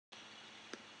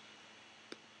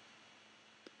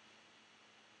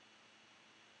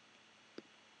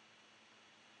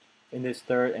In this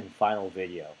third and final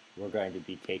video, we're going to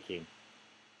be taking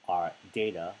our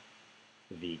data,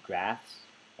 the graphs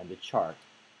and the chart,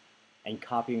 and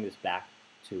copying this back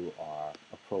to our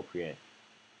appropriate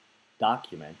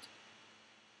document,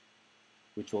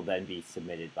 which will then be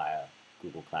submitted via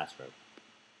Google Classroom.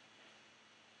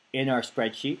 In our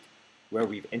spreadsheet, where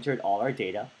we've entered all our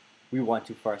data, we want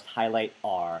to first highlight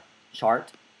our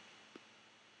chart.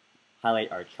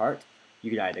 You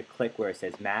can either click where it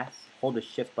says Mass, hold the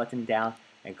Shift button down,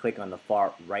 and click on the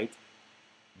far right,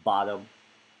 bottom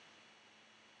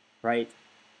right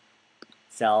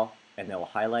cell, and it will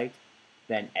highlight,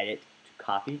 then Edit to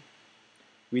copy.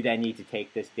 We then need to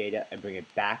take this data and bring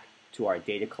it back to our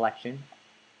data collection,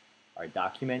 our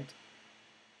document,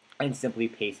 and simply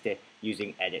paste it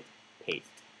using Edit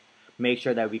Paste. Make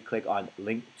sure that we click on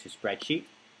Link to Spreadsheet.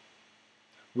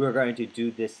 We're going to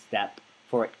do this step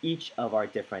for each of our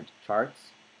different charts.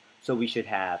 So we should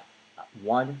have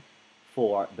one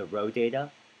for the row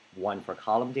data, one for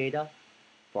column data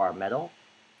for our metal,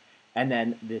 and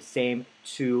then the same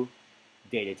two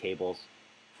data tables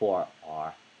for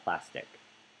our plastic.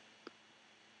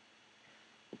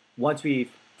 Once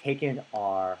we've taken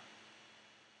our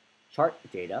chart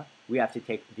data, we have to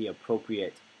take the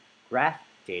appropriate graph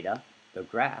data, the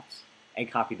graphs,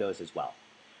 and copy those as well.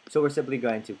 So we're simply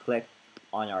going to click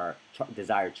on our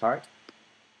desired chart,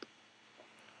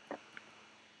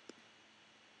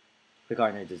 click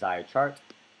on our desired chart,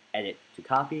 edit to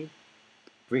copy,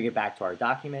 bring it back to our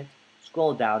document,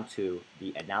 scroll down to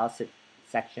the analysis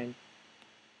section,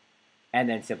 and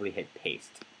then simply hit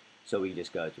paste. So we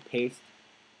just go to paste,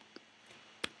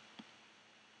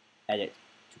 edit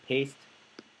to paste,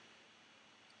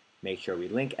 make sure we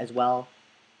link as well,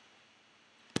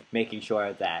 making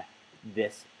sure that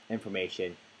this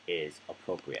information is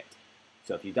appropriate.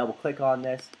 So if you double click on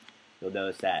this, you'll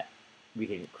notice that we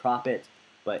can crop it,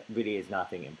 but really is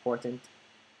nothing important.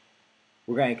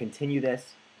 We're going to continue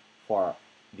this for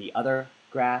the other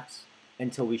graphs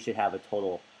until we should have a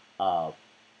total of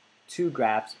 2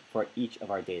 graphs for each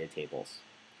of our data tables.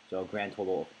 So a grand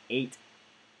total of 8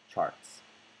 charts,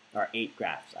 or 8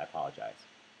 graphs, I apologize.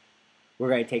 We're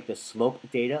going to take the slope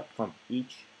data from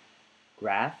each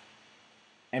graph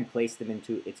and place them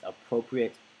into its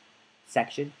appropriate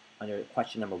section under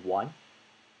question number 1.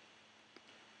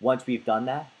 Once we've done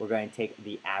that, we're going to take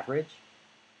the average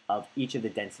of each of the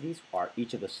densities, or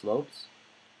each of the slopes,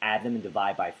 add them and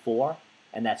divide by 4,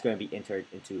 and that's going to be entered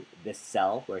into this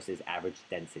cell where it says average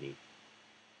density.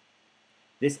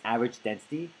 This average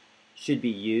density should be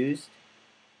used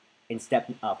in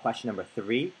question number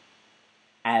 3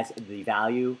 as the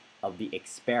value of the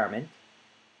experiment,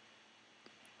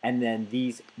 and then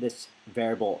this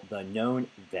variable, the known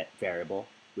variable,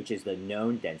 which is the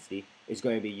known density, is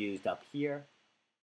going to be used up here